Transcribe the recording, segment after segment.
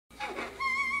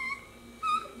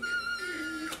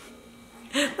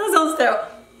so sterile.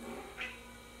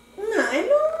 No, I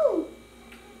know.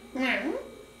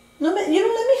 No, you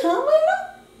don't let me hum, Milo?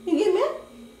 You get mad?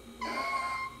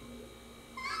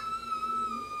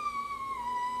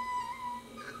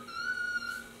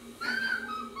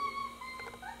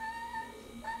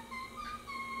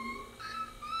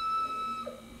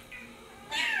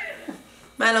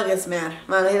 Milo gets mad.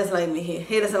 Milo, he doesn't like me.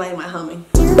 He doesn't like my humming.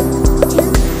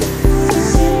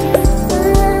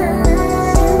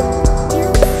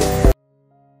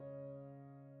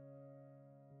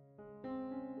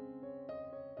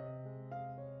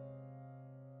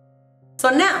 So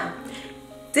now,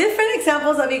 different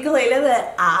examples of echolalia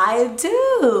that I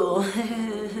do.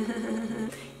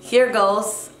 Here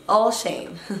goes all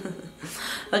shame.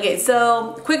 Okay,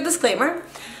 so quick disclaimer.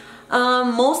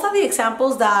 Most of the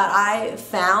examples that I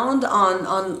found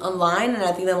online, and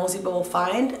I think that most people will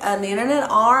find on the internet,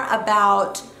 are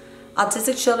about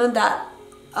autistic children that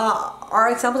are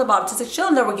examples about autistic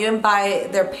children that were given by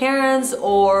their parents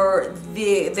or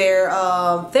their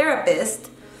therapist.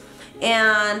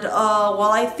 And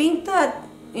while I think that,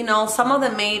 you know, some of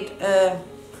them made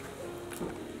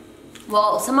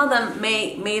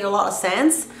made a lot of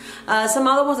sense, some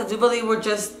other ones I do believe were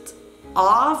just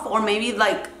off, or maybe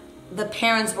like the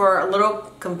parents were a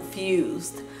little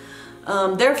confused.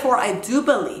 Therefore, I do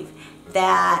believe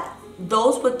that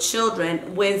those with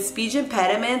children with speech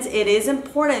impediments, it is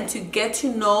important to get to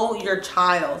know your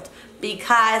child,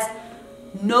 because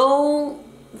no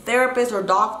therapist or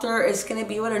doctor is going to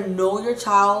be able to know your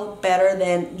child better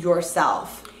than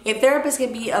yourself. A therapist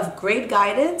can be of great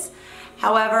guidance.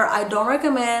 However, I don't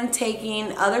recommend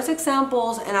taking others'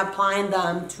 examples and applying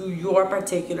them to your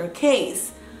particular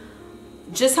case.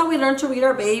 Just how we learn to read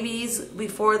our babies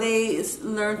before they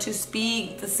learn to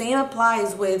speak, the same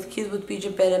applies with kids with speech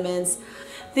impediments.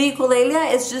 The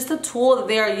echolalia is just a tool that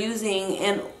they are using,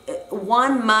 and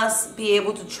one must be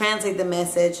able to translate the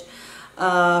message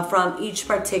from each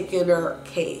particular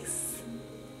case.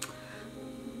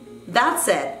 That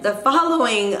said, the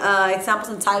following examples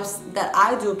and types that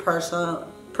I do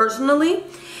personally,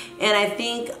 and I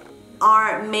think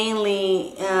are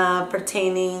mainly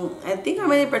pertaining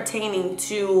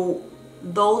to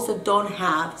those that don't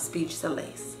have speech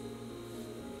delays.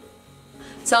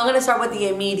 So I'm going to start with the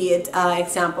immediate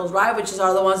examples, right, which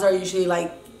are the ones that are usually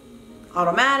like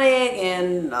automatic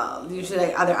and usually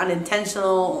like either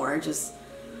unintentional or just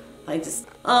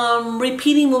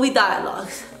repeating movie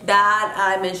dialogues that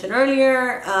I mentioned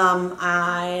earlier.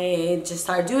 I just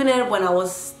started doing it when I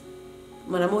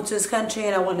moved to this country,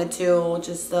 and I wanted to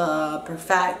just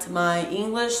perfect my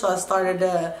English, so I started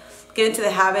to get into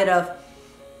the habit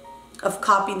of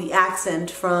copying the accent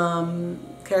from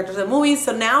characters in movies.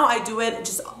 So now I do it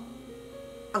just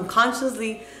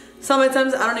unconsciously.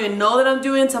 Sometimes I don't even know that I'm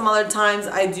doing it. Some other times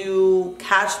I do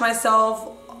catch myself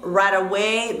right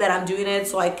away that I'm doing it,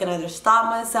 so I can either stop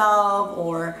myself,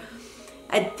 or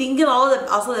I think it all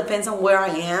also depends on where I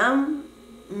am.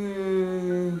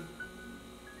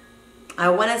 I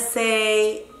want to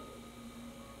say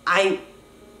I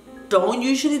don't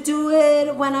usually do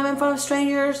it when I'm in front of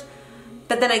strangers,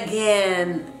 but then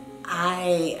again,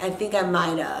 I think I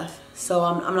might have. So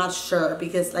I'm not sure,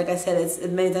 because like I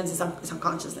said, many times it's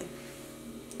unconsciously.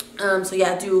 So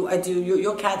yeah, I do.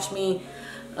 You'll catch me.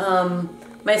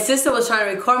 My sister was trying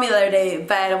to record me the other day,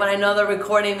 but when I know they're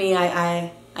recording me,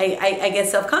 I get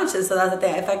self-conscious. So that's the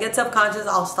thing. If I get self-conscious,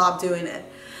 I'll stop doing it.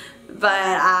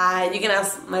 But you can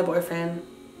ask my boyfriend,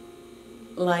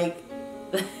 like,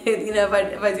 you know,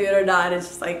 if I do it or not. It's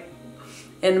just like,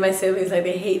 and my siblings, like,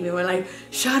 they hate me. We're like,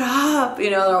 shut up, you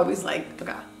know. They're always like,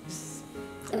 okay, it's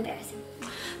embarrassing.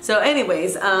 So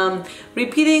anyways,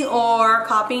 repeating or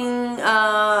copying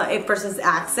a person's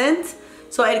accent.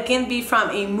 So it can be from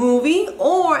a movie,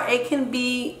 or it can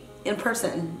be in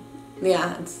person.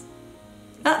 Yeah,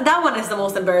 that one is the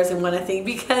most embarrassing one, I think,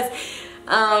 because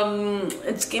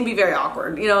it can be very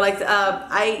awkward. You know, like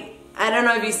I don't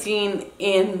know if you've seen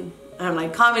in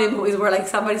like comedy movies where like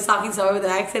somebody's talking to somebody with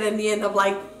an accent and you end up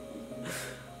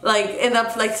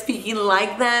speaking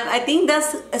like them. I think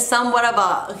that's somewhat of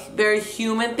a very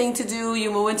human thing to do. You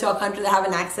move into a country that have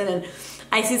an accent, and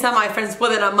I see some of my friends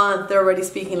within a month they're already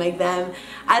speaking like them.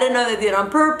 I don't know if they did it on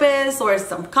purpose or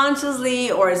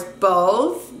subconsciously, or it's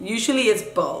both. Usually it's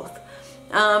both.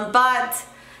 But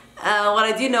what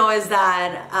I do know is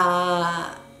that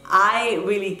I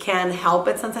really can't help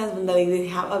it sometimes when they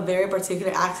have a very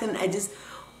particular accent. I just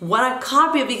want to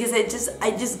copy it, because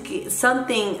I just get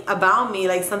something about me,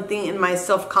 like something in my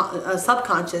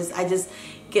subconscious. I just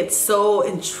get so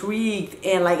intrigued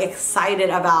and like excited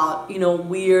about, you know,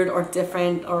 weird or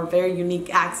different or very unique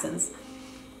accents.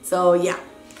 So yeah.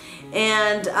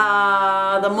 And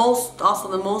the most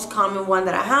common one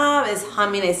that I have is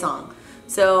humming a song.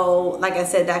 So like I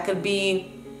said, that could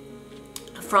be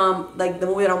from like the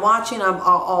movie that I'm watching.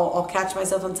 I'll catch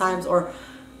myself sometimes, or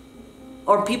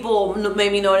people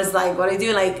maybe notice like what I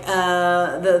do, like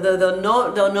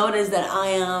they'll notice that I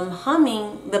am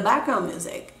humming the background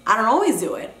music. I don't always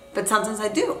do it, but sometimes I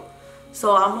do.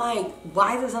 So I'm like,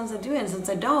 why do sometimes I do it and sometimes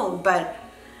I don't? But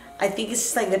I think it's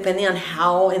just like depending on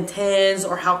how intense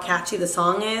or how catchy the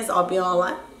song is, I'll be all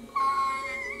like,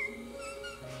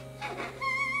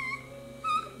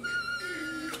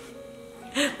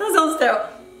 that sounds terrible.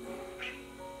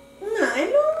 No, I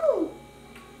know.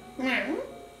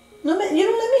 No, you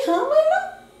don't let me hum right now?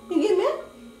 You get mad?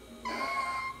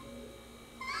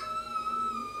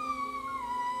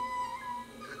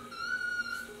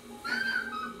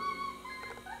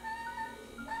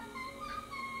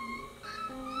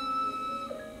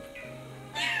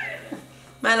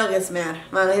 Milo gets mad.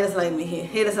 Milo, he doesn't like me here.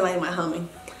 He doesn't like my humming.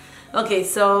 Okay,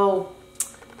 so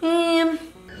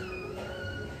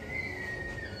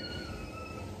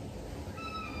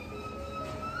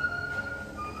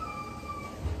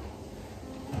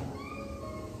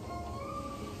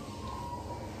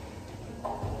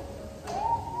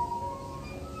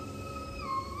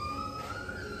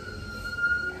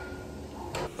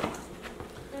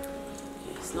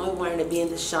now I wanted to be in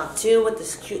the shot too with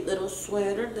this cute little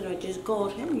sweater that I just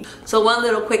got him. So one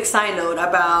little quick side note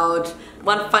about,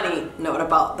 one funny note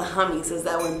about the hummings is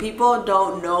that when people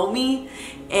don't know me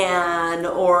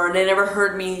or they never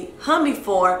heard me hum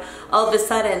before, all of a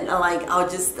sudden like I'll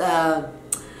just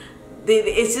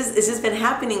it's just been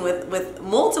happening with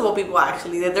multiple people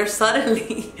actually, that they're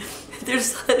suddenly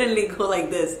go like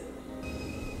this.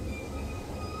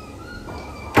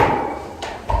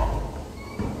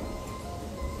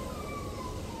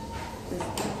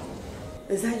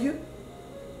 Is that you?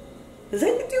 Is that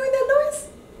you doing that noise?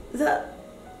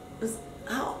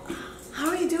 How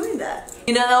are you doing that?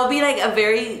 You know, that'll be like a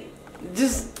very,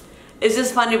 it's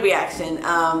just funny reaction.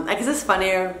 I guess it's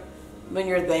funnier when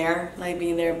you're there, like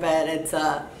being there, but it's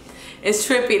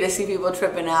trippy to see people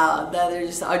tripping out. That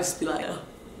I'll just be like,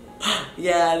 oh,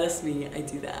 yeah, that's me, I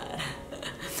do that.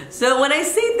 So when I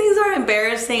say things are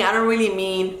embarrassing, I don't really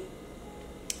mean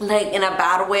like in a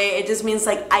bad way. It just means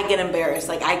like I get embarrassed,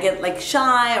 like I get like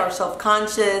shy or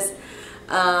self-conscious.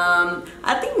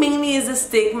 I think mainly is a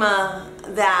stigma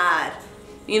that,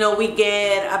 you know, we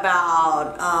get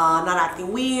about not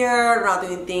acting weird, not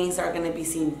doing things that are going to be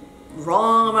seen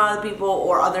wrong about other people,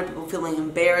 or other people feeling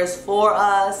embarrassed for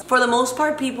us. For the most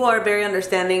part, people are very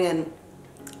understanding, and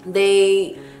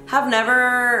they have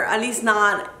never, at least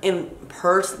not in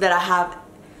person that I have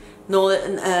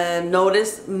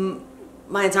noticed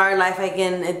my entire life.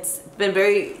 Again, it's been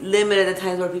very limited at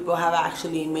times where people have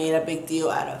actually made a big deal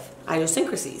out of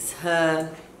idiosyncrasies.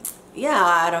 Yeah,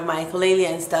 out of my echolalia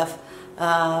and stuff.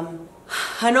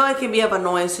 I know it can be of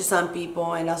annoyance to some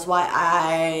people, and that's why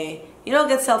I, you know,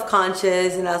 get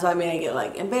self-conscious, and that's why I get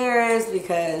like embarrassed,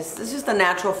 because it's just a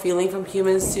natural feeling from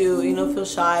humans to, you know, feel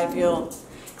shy, feel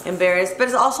embarrassed. But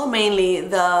it's also mainly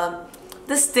the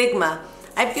stigma.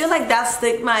 I feel like that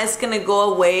stigma is gonna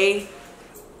go away.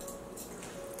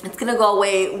 It's gonna go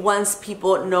away once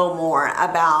people know more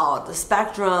about the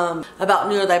spectrum,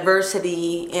 about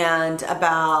neurodiversity, and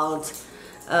about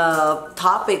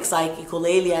topics like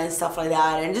echolalia and stuff like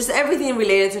that, and just everything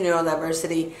related to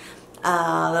neurodiversity.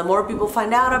 The more people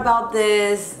find out about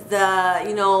this,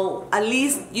 you know, at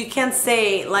least you can't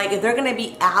say, like, if they're gonna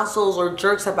be assholes or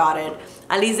jerks about it,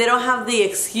 at least they don't have the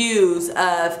excuse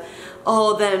of,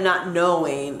 oh, them not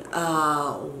knowing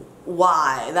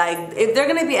why. Like, if they're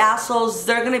gonna be assholes,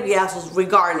 they're gonna be assholes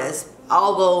regardless.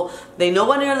 Although they know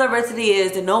what neurodiversity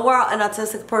is, they know what an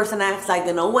autistic person acts like,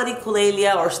 they know what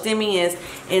echolalia or stimming is,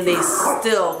 and they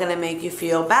still gonna make you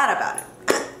feel bad about it.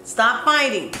 Stop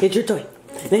fighting. Get your toy.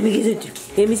 Let me get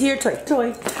it. Let me see your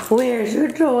toy. Where's your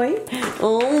toy?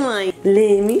 Oh my.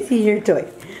 Let me see your toy.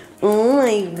 Oh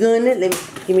my goodness.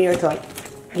 Give me your toy.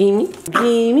 Give me.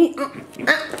 Give me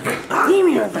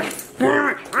your toy.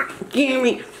 Give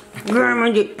me. Grandma,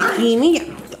 give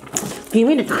me. Give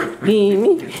me the toy. Give me.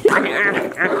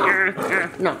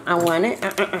 No, I want it.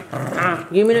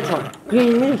 Give me the toy.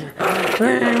 Give me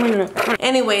the toy.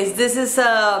 Anyways, this is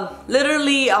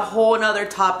literally a whole nother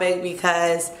topic,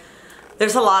 because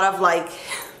there's a lot of like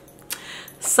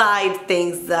side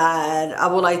things that I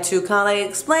would like to kind of like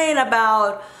explain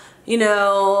about, you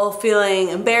know, feeling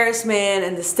embarrassment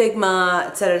and the stigma,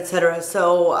 etc., etc.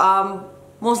 So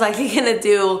most likely pretty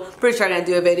sure I'm gonna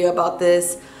do a video about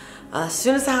this as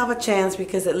soon as I have a chance,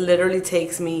 because it literally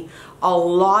takes me a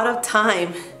lot of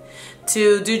time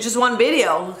to do just one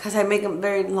video because I make them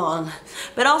very long,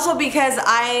 but also because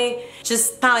I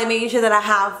just kind of making sure that I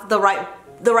have the right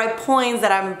points,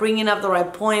 that I'm bringing up the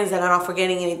right points, that I'm not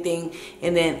forgetting anything,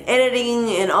 and then editing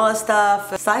and all that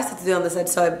stuff. So I have to do on this side,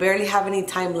 so I barely have any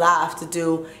time left to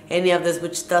do any of this,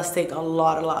 which does take a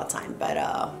lot of time. But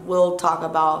we'll talk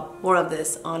about more of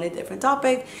this on a different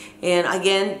topic. And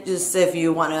again, just if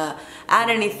you want to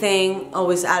add anything,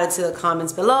 always add it to the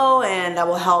comments below, and that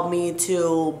will help me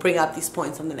to bring up these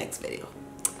points on the next video.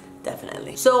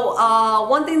 Definitely. So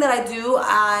one thing that I do,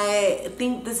 I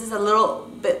think this is a little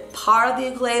bit part of the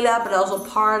echolalia, but also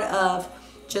part of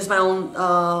just my own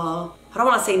I don't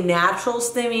want to say natural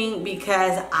stimming,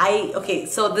 because okay,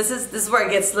 so this is where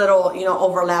it gets a little, you know,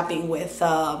 overlapping with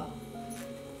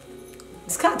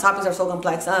these kind of topics are so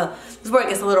complex. This is where it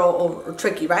gets a little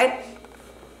tricky, right?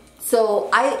 So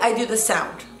I do the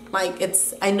sound, like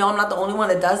I know I'm not the only one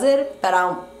that does it, but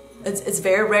it's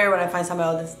very rare when I find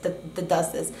somebody else that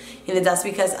does this, and that's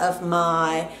because of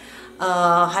my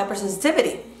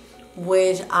hypersensitivity,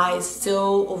 which I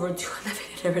still overdo and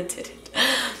I never did it.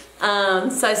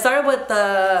 So I started with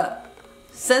the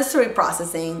sensory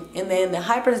processing, and then the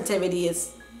hypersensitivity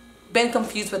has been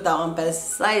confused with that one, but it's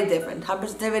slightly different.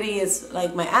 Hypersensitivity is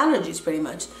like my allergies pretty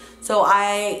much. So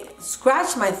I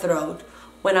scratch my throat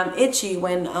when I'm itchy,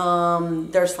 when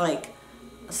there's like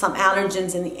some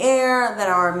allergens in the air that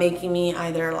are making me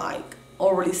either like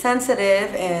overly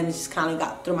sensitive, and it just kind of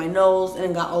got through my nose and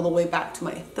it got all the way back to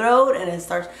my throat, and I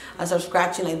start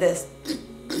scratching like this.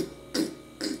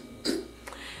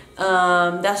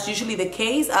 That's usually the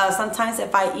case. Sometimes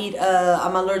if I eat,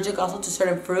 I'm allergic also to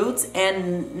certain fruits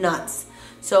and nuts.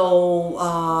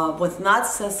 So with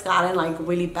nuts, it's gotten like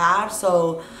really bad.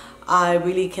 So I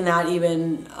really cannot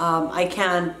even, I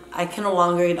can no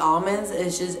longer eat almonds.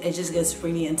 It just gets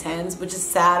really intense, which is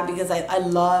sad because I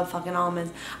love fucking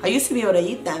almonds. I used to be able to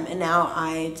eat them, and now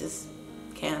I just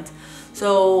can't.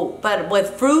 So, but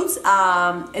with fruits,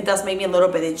 it does make me a little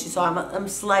bit itchy. So I'm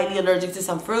slightly allergic to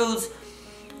some fruits,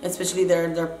 especially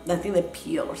I think they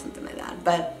peel or something like that.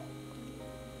 But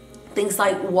things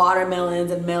like watermelons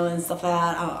and melons, stuff like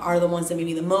that, are the ones that make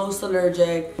me the most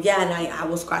allergic. Yeah, and I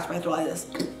will scratch my throat like this.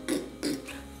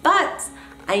 But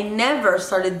I never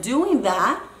started doing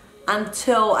that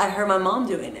until I heard my mom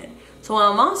doing it. So when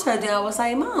my mom started doing it, I was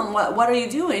like, Mom, what are you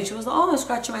doing? She was like, oh, I'm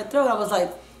scratching my throat. I was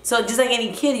like, so just like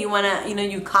any kid, you wanna, you know,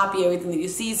 you copy everything that you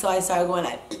see. So I started going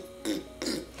like,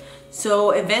 so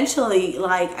eventually,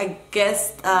 like, I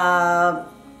guess, I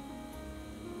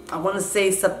want to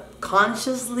say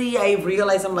subconsciously, I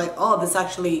realized, I'm like, oh, this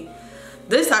actually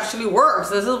works.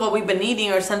 This is what we've been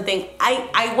eating or something.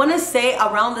 I want to say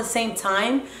around the same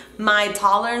time, my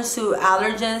tolerance to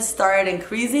allergens started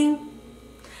increasing,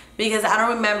 because I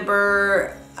don't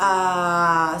remember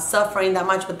suffering that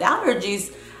much with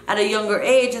allergies at a younger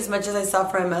age as much as I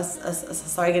suffer them as I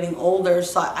started getting older.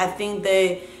 So I think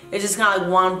it's just kind of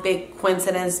like one big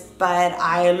coincidence, but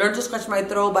I learned to scratch my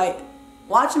throat by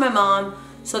watching my mom,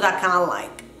 so that kind of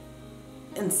like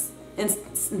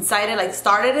incited, like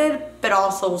started it, but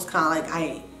also was kind of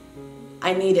like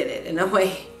I needed it in a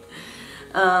way.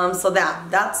 So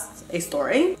that's a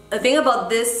story. The thing about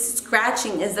this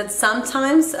scratching is that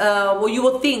sometimes, well, you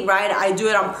will think, right, I do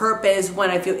it on purpose when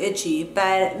I feel itchy,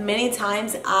 but many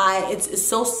times it's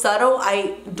so subtle,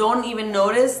 I don't even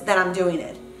notice that I'm doing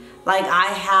it. Like, I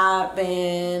have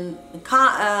been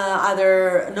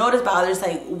either noticed by others,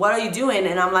 like, what are you doing?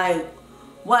 And I'm like,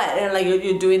 what? And like,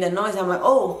 you're doing the noise. I'm like,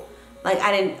 oh, like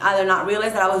I didn't either not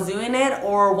realize that I was doing it,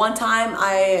 or one time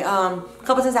a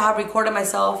couple times I have recorded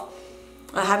myself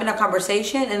having a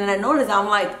conversation, and then I noticed, I'm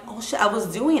like, oh shit, I was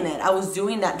doing it. I was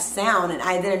doing that sound and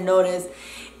I didn't notice.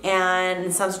 And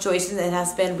in some situations it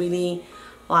has been really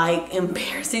like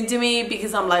embarrassing to me,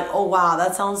 because I'm like, oh wow,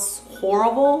 that sounds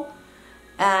horrible.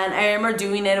 And I remember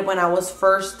doing it when I was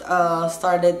first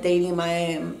started dating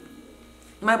my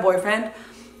boyfriend,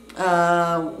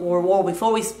 or well,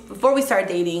 before we started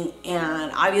dating,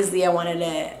 and obviously I wanted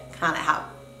to kind of have,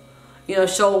 you know,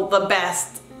 show the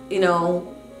best, you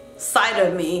know, side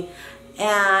of me.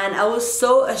 And I was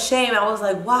so ashamed. I was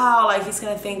like, wow, like he's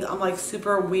gonna think I'm like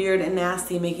super weird and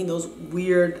nasty, making those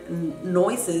weird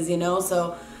noises, you know.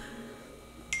 So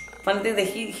funny thing that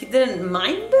he didn't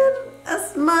mind it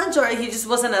as much, or he just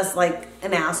wasn't as like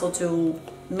an asshole to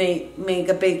make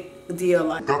a big deal.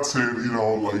 Like, that's it, you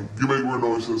know, like you make weird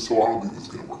noises, so I don't think it's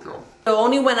gonna work out. So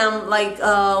only when I'm like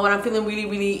when I'm feeling really,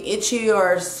 really itchy,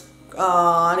 or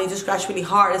I need to scratch really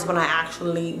hard, is when I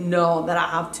actually know that I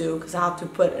have to, because I have to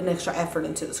put an extra effort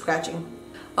into the scratching.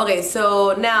 Okay,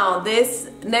 so now this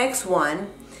next one,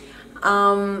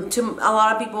 to a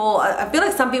lot of people, I feel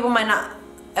like some people might not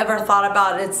ever thought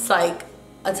about it's like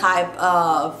a type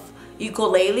of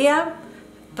echolalia,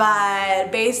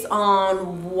 but based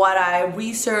on what I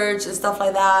researched and stuff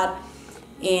like that,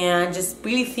 and just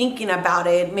really thinking about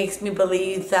it, makes me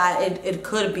believe that it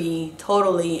could be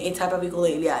totally a type of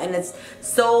echolalia. And it's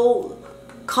so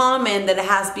common that it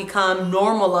has become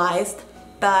normalized,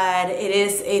 but it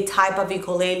is a type of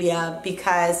echolalia,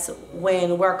 because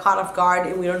when we're caught off guard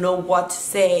and we don't know what to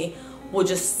say, we'll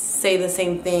just say the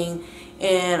same thing.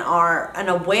 And in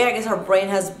a way, I guess our brain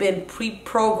has been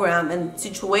pre-programmed in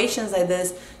situations like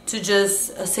this to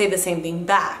just say the same thing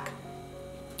back.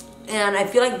 And I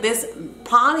feel like this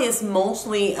probably is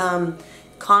mostly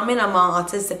common among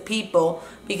autistic people,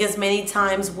 because many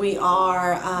times we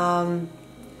are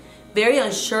very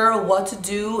unsure of what to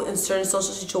do in certain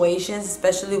social situations,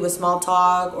 especially with small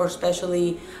talk, or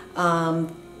especially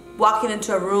walking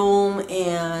into a room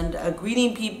and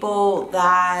greeting people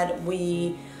that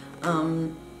we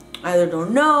either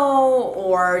don't know,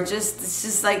 or just, it's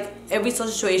just like every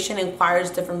social situation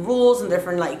requires different rules and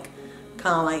different like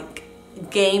kind of like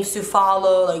games to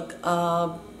follow, like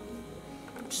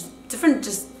just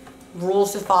different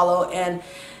rules to follow. And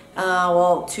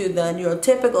well, to the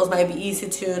neurotypicals, might be easy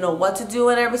to know what to do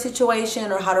in every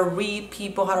situation, or how to read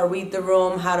people, how to read the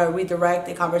room, how to redirect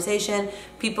a conversation.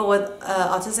 People with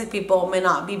autistic people may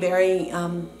not be very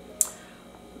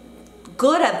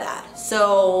good at that.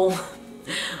 So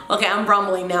okay, I'm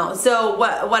rumbling now. So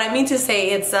what I mean to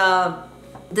say, it's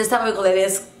this type of echolalia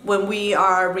is when we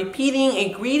are repeating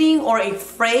a greeting or a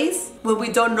phrase when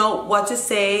we don't know what to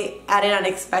say at an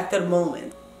unexpected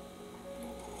moment.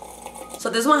 So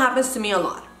this one happens to me a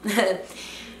lot.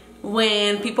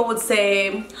 When people would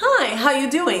say, "Hi, how you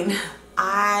doing?"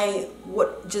 I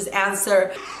would just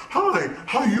answer, "Hi,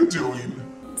 how you doing?"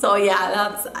 So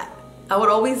yeah, I would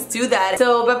always do that.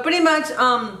 So, but pretty much,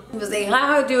 he would say, "Hi,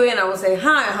 how you doing?" I would say,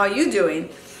 "Hi, how you doing?"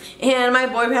 And my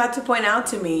boyfriend had to point out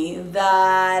to me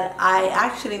that I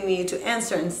actually need to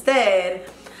answer instead,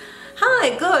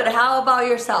 "Hi, good, how about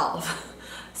yourself?"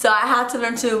 So I had to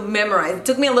learn to memorize. It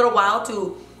took me a little while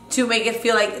to make it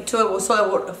feel like, so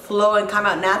it would flow and come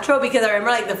out natural, because I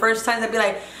remember like the first times I'd be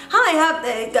like, "Hi,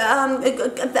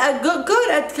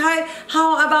 good, hi, how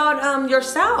about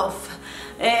yourself?"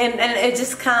 And it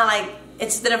just kind of like, it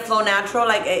just didn't flow natural.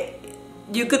 Like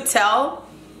you could tell.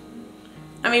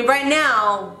 I mean, right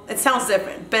now it sounds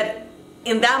different, but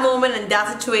in that moment, in that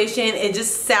situation, it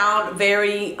just sounded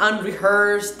very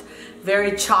unrehearsed,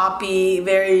 very choppy,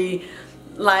 very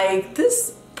like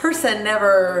this person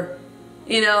never,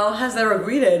 has never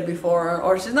greeted before,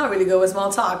 or she's not really good with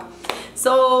small talk.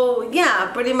 So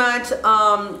yeah, pretty much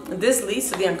this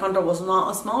leads to the uncomfortable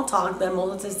small talk that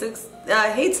most autistics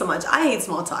hate so much. I hate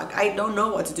small talk. I don't know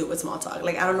what to do with small talk.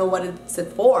 Like, I don't know what it's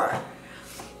for.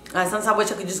 Sometimes I wish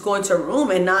I could just go into a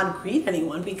room and not greet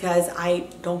anyone, because I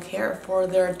don't care for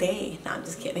their day. No, I'm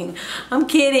just kidding. I'm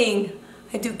kidding.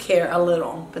 I do care a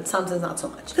little, but sometimes not so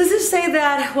much. Let's just say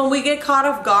that when we get caught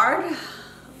off guard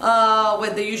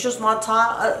with the usual small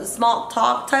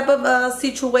talk type of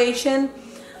situation,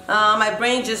 my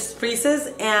brain just freezes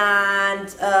and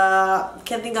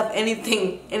can't think of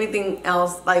anything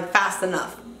else like fast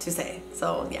enough to say.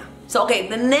 So yeah. So okay,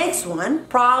 the next one,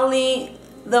 probably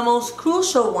the most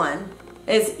crucial one,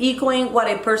 is echoing what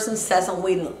a person says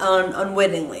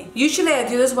unwittingly. Usually I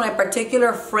do this when a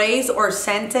particular phrase or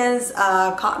sentence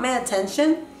caught my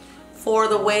attention for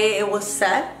the way it was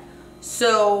said.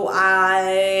 So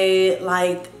I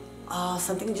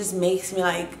something just makes me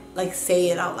like say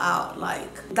it out loud.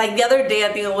 Like the other day,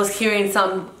 I think I was hearing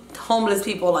some homeless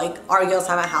people like argue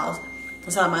outside my house,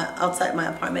 outside my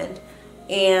apartment,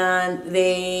 and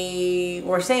they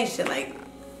were saying shit like,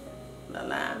 "La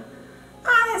la,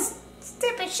 oh, this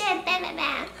stupid shit, blah, blah,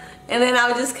 blah." And then I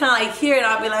would just kind of like hear it, and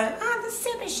I'll be like, "Oh, this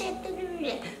stupid shit, blah, blah,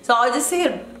 blah." So I'll just say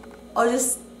it, I'll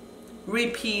just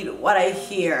repeat what I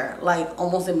hear like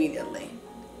almost immediately.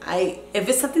 If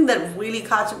it's something that really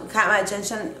caught my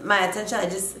attention, I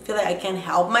just feel like I can't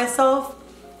help myself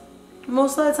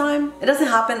most of the time. It doesn't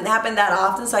happen that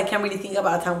often, so I can't really think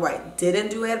about a time where I didn't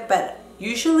do it, but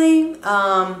usually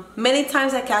many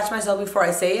times I catch myself before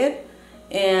I say it,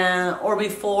 or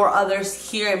before others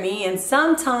hear me, and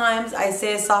sometimes I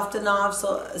say it soft enough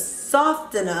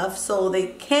so they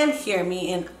can hear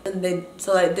me, and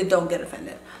so that they don't get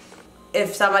offended.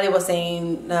 If somebody was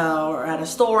saying or at a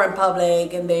store in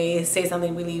public and they say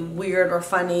something really weird or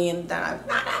funny, and then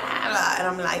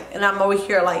I'm over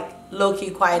here like low-key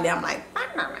quietly, I'm like,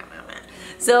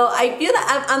 so I feel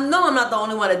that I know I'm not the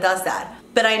only one that does that,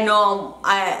 but I know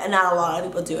not a lot of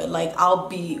people do it. Like, I'll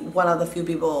be one of the few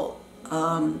people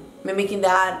mimicking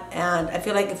that, and I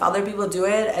feel like if other people do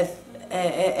it,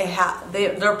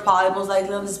 they're probably most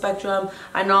likely on the spectrum.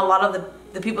 I know a lot of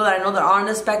the people that I know that are on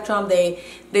the spectrum, they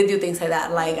do things like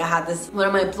that. Like I had one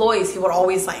of my employees, he would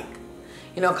always like,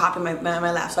 you know, copy my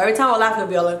laugh. So every time I laugh, he'll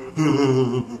be all like,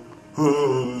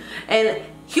 and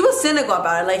he was cynical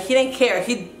about it. Like he didn't care.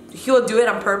 He would do it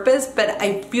on purpose, but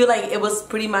I feel like it was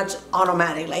pretty much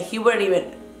automatic. Like he wouldn't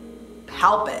even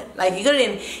help it. Like he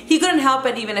couldn't help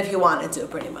it even if he wanted to,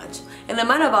 pretty much. And the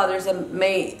amount of others, it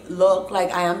may look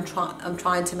like I'm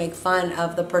trying to make fun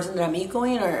of the person that I'm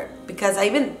echoing, or because I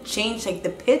even changed like the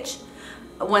pitch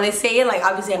when I say it. Like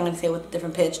obviously I'm going to say it with a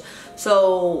different pitch,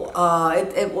 so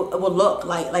it will look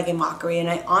like a mockery. And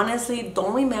I honestly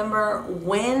don't remember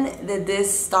when did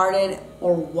this started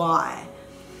or why.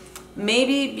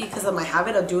 Maybe because of my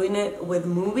habit of doing it with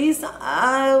movies,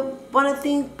 I want to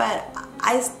think, but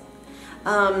I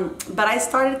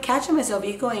started catching myself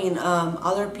echoing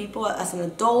other people as an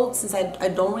adult, since I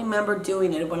don't remember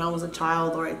doing it when I was a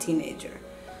child or a teenager.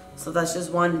 So that's just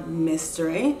one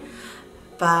mystery.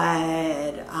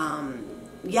 But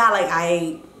yeah, like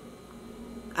I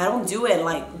don't do it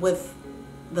like with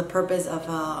the purpose of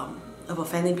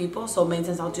offending people. So many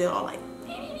times I'll do it all like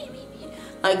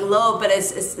low, but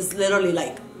it's literally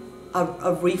like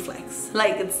a reflex.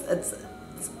 Like it's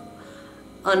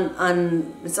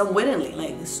unwittingly.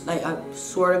 Like I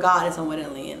swear to God, it's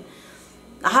unwittingly. And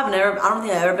I don't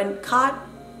think I've ever been caught,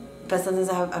 but sometimes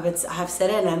I have said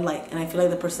it, and I'm like, and I feel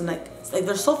like the person it's like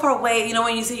they're so far away. You know,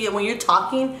 when you're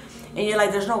talking and you're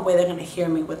like, there's no way they're gonna hear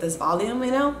me with this volume.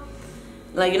 You know,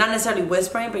 like you're not necessarily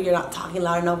whispering, but you're not talking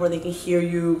loud enough where they can hear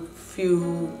you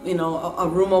you know, a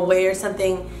room away or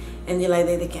something, and you're like,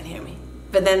 they can't hear me.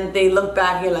 But then they look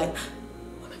back, you're like,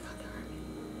 oh my God, they heard me.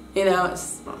 You know, it's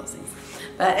just one of those things.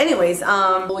 But anyways,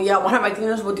 well, yeah, one of my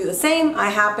cleaners will do the same. I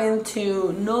happen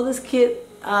to know this kid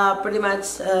pretty much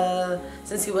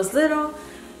since he was little,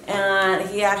 and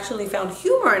he actually found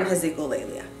humor in his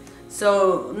echolalia.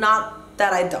 So not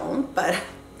that I don't, but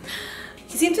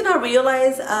he seemed to not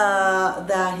realize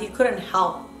that he couldn't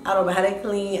help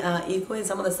automatically echoing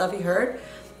some of the stuff he heard.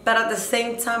 But at the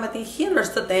same time, I think he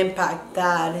understood the impact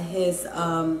that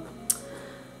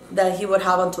that he would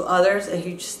have onto others, and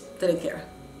he just didn't care.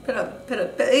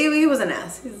 He was an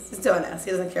ass. He's still an ass.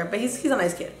 He doesn't care, but he's a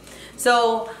nice kid.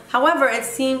 So, however, it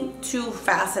seemed to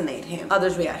fascinate him,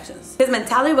 others' reactions. His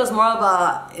mentality was more of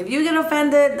a, if you get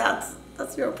offended, that's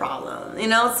your problem, you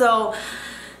know? So,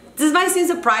 this might seem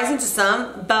surprising to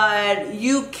some, but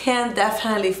you can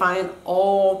definitely find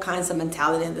all kinds of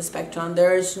mentality in the spectrum.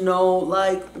 There's no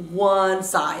like one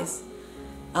size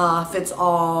fits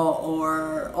all,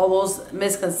 or all those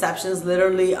misconceptions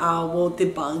literally will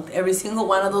debunk every single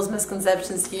one of those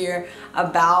misconceptions here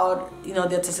about, you know,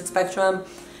 the autistic spectrum.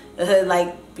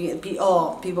 Like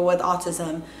people with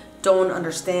autism don't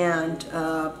understand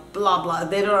blah blah,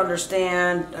 they don't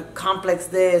understand complex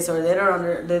this, or they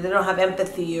don't have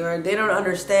empathy, or they don't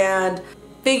understand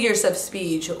figures of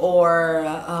speech, or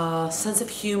sense of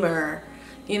humor,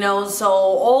 you know. So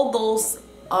all those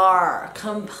are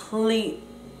complete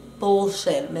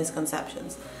bullshit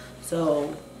misconceptions.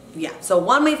 So yeah, so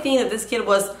one may think that this kid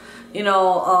was, you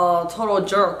know, a total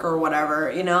jerk or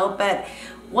whatever, you know. But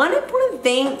one important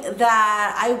thing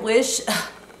that I wish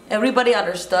everybody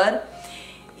understood,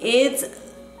 it's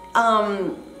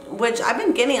which I've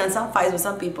been getting on some fights with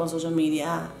some people on social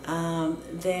media,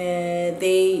 that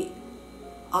they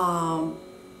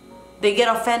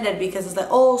get offended because it's like,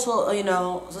 oh, so, you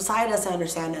know, society doesn't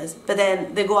understand us, but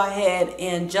then they go ahead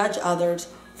and judge others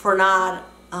for not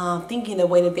thinking the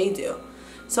way that they do.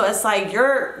 So it's like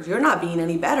you're not being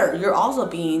any better. You're also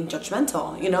being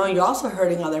judgmental, you know. You're also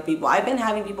hurting other people. I've been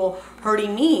having people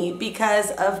hurting me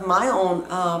because of my own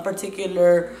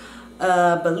particular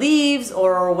beliefs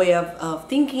or way of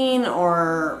thinking,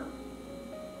 or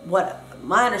what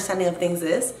my understanding of things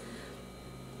is.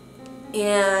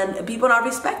 And people not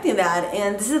respecting that.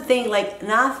 And this is the thing, like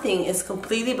nothing is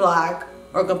completely black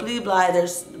or completely black,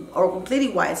 or completely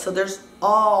white. So there's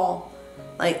all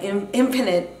like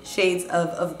infinite shades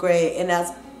of gray, and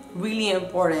that's really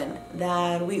important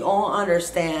that we all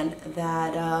understand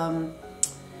that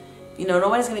you know,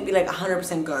 nobody's gonna be like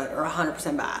 100% good or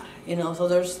 100% bad, you know.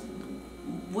 So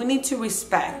we need to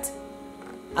respect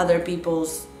other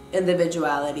people's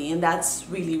individuality, and that's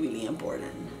really, really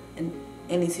important in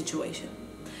any situation.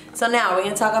 So now we're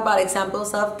gonna talk about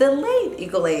examples of delayed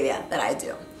echolalia that I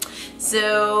do.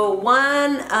 So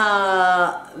one,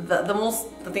 the most,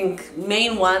 I think,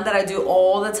 main one that I do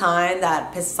all the time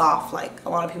that pisses off like a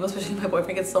lot of people, especially my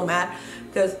boyfriend gets so mad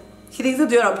because he thinks I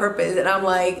do it on purpose, and I'm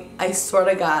like, I swear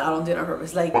to God, I don't do it on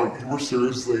purpose. Like, you were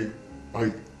seriously,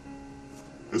 like,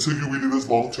 It took you really this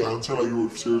long to answer, like you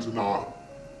were seriously not.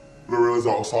 But I realized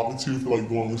I was talking to you for like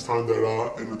the longest time and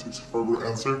it took you forever to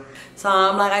answer. So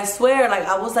I'm like, I swear, like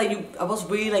I was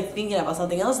really like thinking about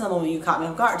something else in the moment you caught me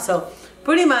off guard. So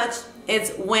pretty much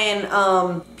it's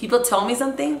when people tell me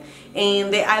something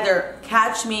and they either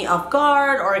catch me off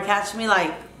guard or catch me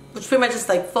like, which pretty much just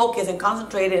like focus and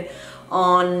concentrated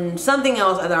on something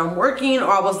else. Either I'm working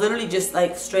or I was literally just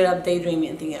like straight up daydreaming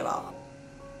and thinking about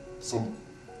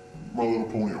My Little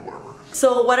Pony or whatever.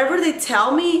 So whatever they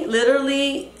tell me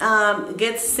literally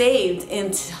gets saved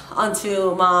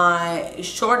onto my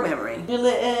short memory. You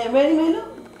ready, Milo?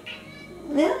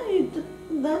 Yeah, you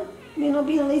done? You know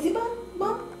being a lazy bum?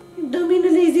 You done being a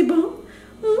lazy bum?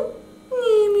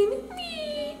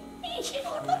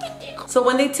 So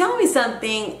when they tell me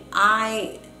something,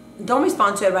 I don't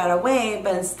respond to it right away,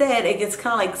 but instead it gets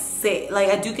kind of like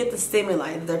I do get the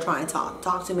stimuli that they're trying to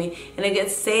talk to me, and it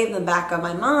gets saved in the back of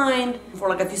my mind for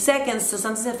like a few seconds. So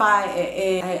sometimes if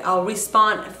I'll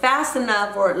respond fast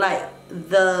enough, or like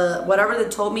whatever they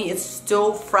told me is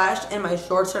still fresh in my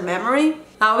short-term memory.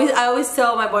 I always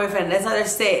tell my boyfriend, that's how they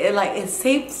say it, like it's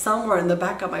saved somewhere in the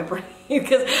back of my brain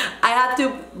because I have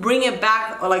to bring it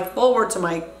back or like forward to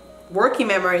my working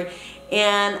memory,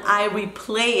 and I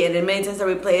replay it, and many times I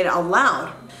replay it out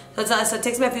loud. So it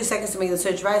takes me a few seconds to make the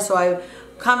switch, right? So I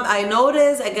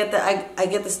notice, I get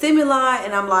the stimuli,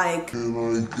 and I'm like, can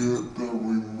I get the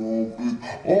remote?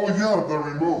 Oh yeah, the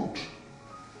remote.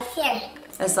 Here.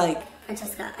 It's like,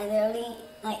 Francesca, I literally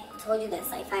told you this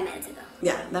like 5 minutes ago.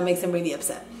 Yeah, that makes him really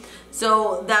upset.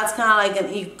 So that's kind of like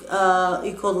an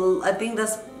equal. I think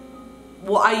that's.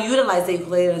 Well, I utilize the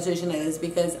ukulele intuition like this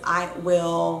because I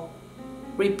will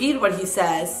repeat what he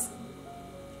says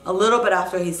a little bit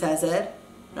after he says it,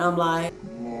 and I'm like,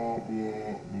 blah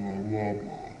blah blah blah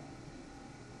blah.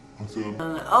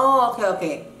 oh,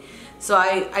 okay. So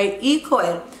I echo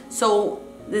it. So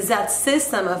there's that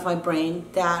system of my brain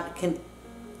that can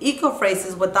echo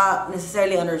phrases without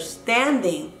necessarily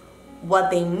understanding what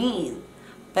they mean,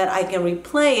 but I can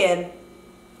replay it.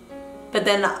 But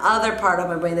then the other part of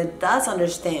my brain that does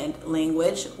understand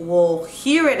language will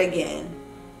hear it again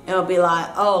and will be like,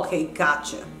 oh, okay,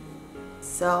 gotcha.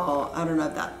 So I don't know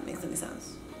if that makes any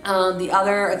sense. The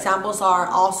other examples are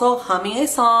also humming a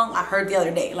song I heard the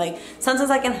other day. Like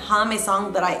sometimes I can hum a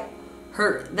song that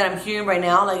I'm hearing right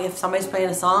now. Like if somebody's playing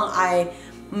a song,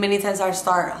 many times I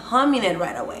start humming it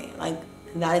right away. Like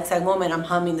in that exact moment I'm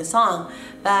humming the song.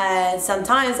 But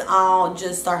sometimes I'll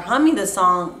just start humming the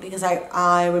song because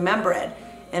I remember it,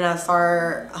 and I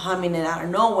start humming it out of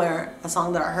nowhere, a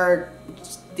song that I heard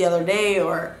the other day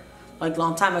or like a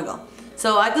long time ago.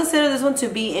 So I consider this one to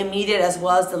be immediate as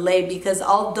well as delayed, because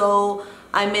although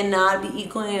I may not be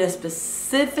equaling a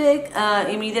specific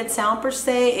immediate sound per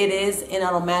se, it is an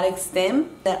automatic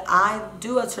stim that I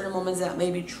do at certain moments that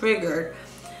may be triggered,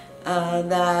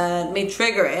 that may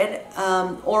trigger it,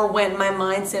 or when my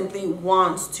mind simply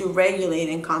wants to regulate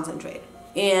and concentrate.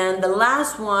 And the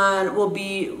last one will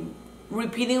be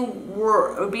repeating a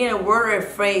word or a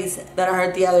phrase that I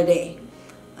heard the other day.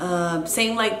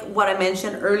 Same like what I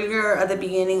mentioned earlier at the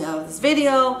beginning of this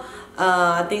video.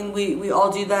 I think we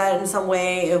all do that in some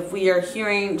way. If we are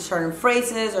hearing certain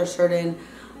phrases or certain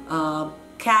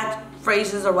cat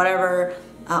phrases or whatever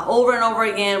over and over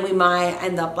again, we might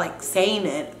end up like saying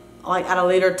it like at a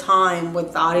later time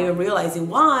without even realizing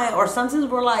why. Or sometimes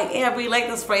we're like, yeah, we like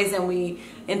this phrase, and we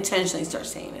intentionally start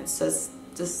saying it. So it's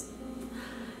just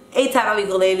a type of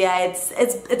echolalia.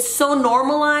 It's so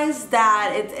normalized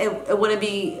that it wouldn't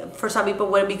be, for some people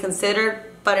wouldn't be considered,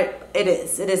 but it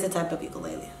is a type of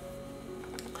echolalia.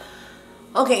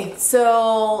 Okay,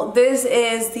 so this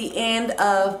is the end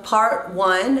of part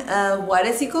 1 of what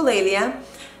is echolalia.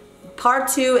 Part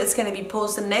 2 is going to be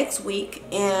posted next week,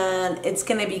 and it's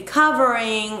going to be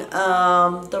covering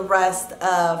the rest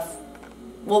of,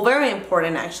 well, very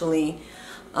important actually,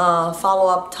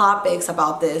 follow-up topics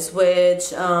about this,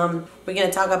 which we're going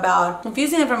to talk about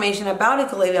confusing information about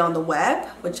echolalia on the web,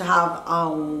 which I have a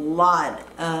lot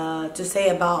to say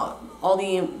about all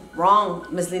the wrong,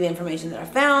 misleading information that I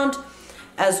found,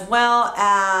 as well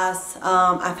as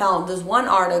I found this one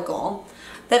article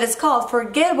that is called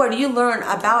 "Forget What You Learn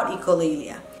About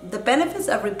Echolalia: The Benefits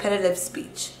of Repetitive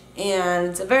Speech." And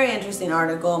it's a very interesting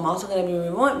article. I'm also going to be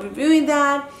reviewing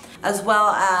that, as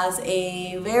well as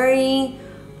a very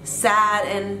sad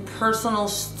and personal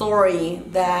story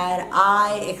that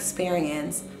I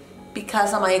experienced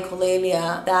because of my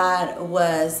echolalia. That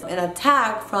was an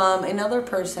attack from another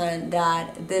person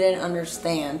that didn't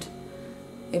understand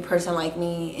a person like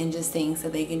me and just thinks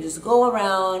that they can just go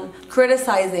around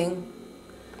criticizing,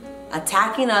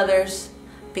 attacking others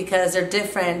because they're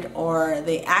different or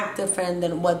they act different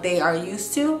than what they are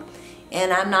used to.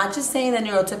 And I'm not just saying that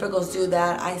neurotypicals do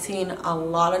that. I've seen a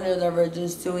lot of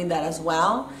neurodivergents doing that as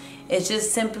well. It's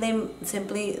just simply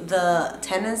the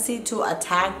tendency to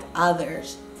attack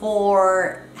others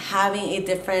for having a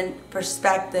different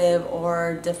perspective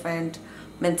or different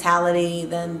mentality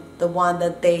than the one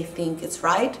that they think is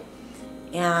right.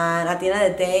 And at the end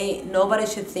of the day, nobody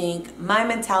should think my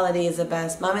mentality is the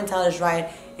best, my mentality is right,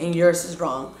 and yours is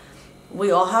wrong.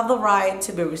 We all have the right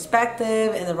to be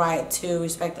respected and the right to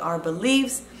respect our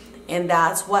beliefs, and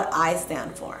that's what I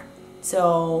stand for.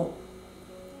 So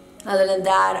other than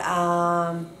that,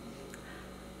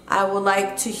 I would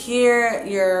like to hear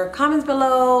your comments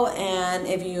below, and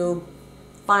if you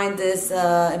find this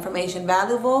information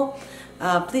valuable,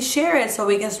 please share it so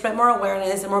we can spread more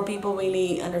awareness and more people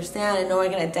really understand and know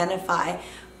and can identify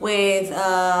with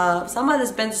some of the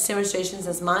Spencer's demonstrations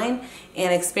as mine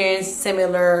and experience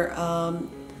similar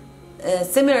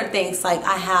things like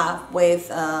I have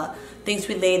with things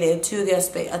related to the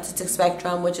autistic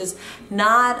spectrum, which is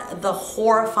not the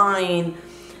horrifying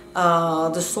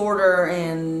disorder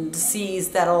and disease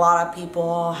that a lot of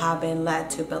people have been led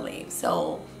to believe.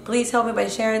 So please help me by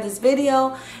sharing this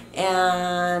video,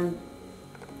 and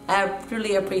I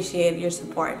really appreciate your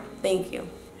support. Thank you.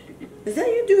 Is that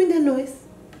you doing that noise?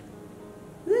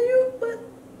 Is that you?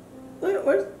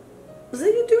 What? Was that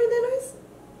you doing that noise?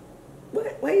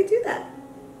 Why you do that?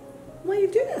 Why you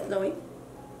do that, Chloe?